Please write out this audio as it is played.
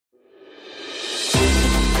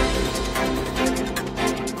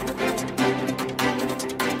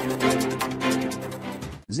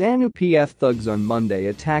Zanu PF thugs on Monday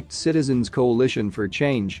attacked Citizens Coalition for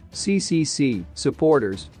Change (CCC)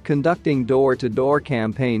 supporters conducting door-to-door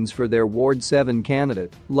campaigns for their Ward 7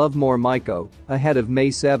 candidate, Lovemore Maiko, ahead of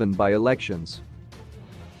May 7 by-elections.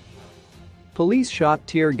 Police shot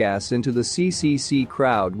tear gas into the CCC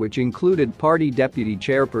crowd, which included party deputy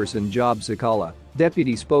chairperson Job Sakala,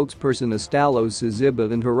 deputy spokesperson Estalos Siziba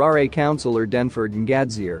and Harare councillor Denford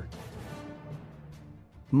Ngadzir.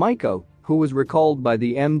 Maiko, who was recalled by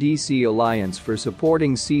the MDC Alliance for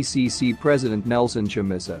supporting CCC President Nelson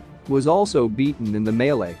Chamisa, was also beaten in the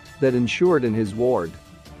melee that ensued in his ward.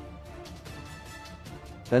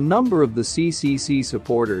 A number of the CCC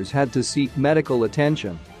supporters had to seek medical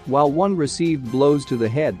attention, while one received blows to the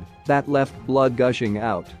head that left blood gushing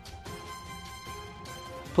out.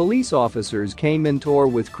 Police officers came in tour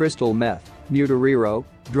with crystal meth, mutariro,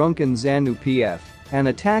 drunken Zanu PF, and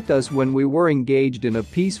attacked us when we were engaged in a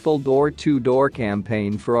peaceful door-to-door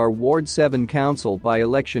campaign for our Ward 7 council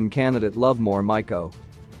by-election candidate Lovemore Maiko.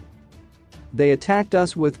 They attacked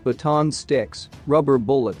us with baton sticks, rubber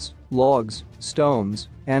bullets, logs, stones,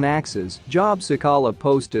 and axes, Job Sakala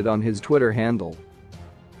posted on his Twitter handle.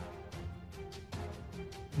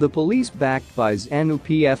 The police backed by Zanu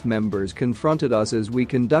PF members confronted us as we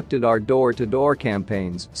conducted our door-to-door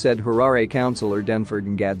campaigns, said Harare councillor Denford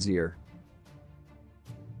Ngadzir.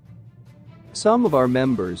 Some of our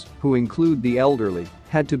members, who include the elderly,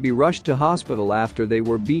 had to be rushed to hospital after they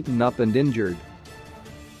were beaten up and injured.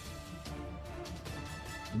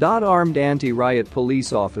 Armed anti-riot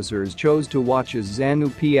police officers chose to watch as Zanu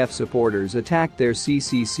PF supporters attacked their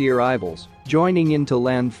CCC rivals, joining in to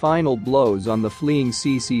land final blows on the fleeing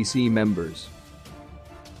CCC members.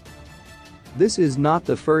 This is not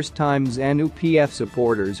the first time Zanu PF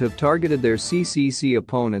supporters have targeted their CCC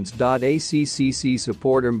opponents. A CCC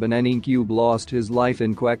supporter Benenincube lost his life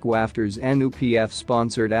in Kwekwe after Zanu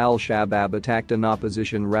PF-sponsored Al-Shabaab attacked an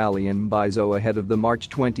opposition rally in Mbizo ahead of the March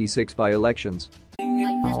 26 by-elections.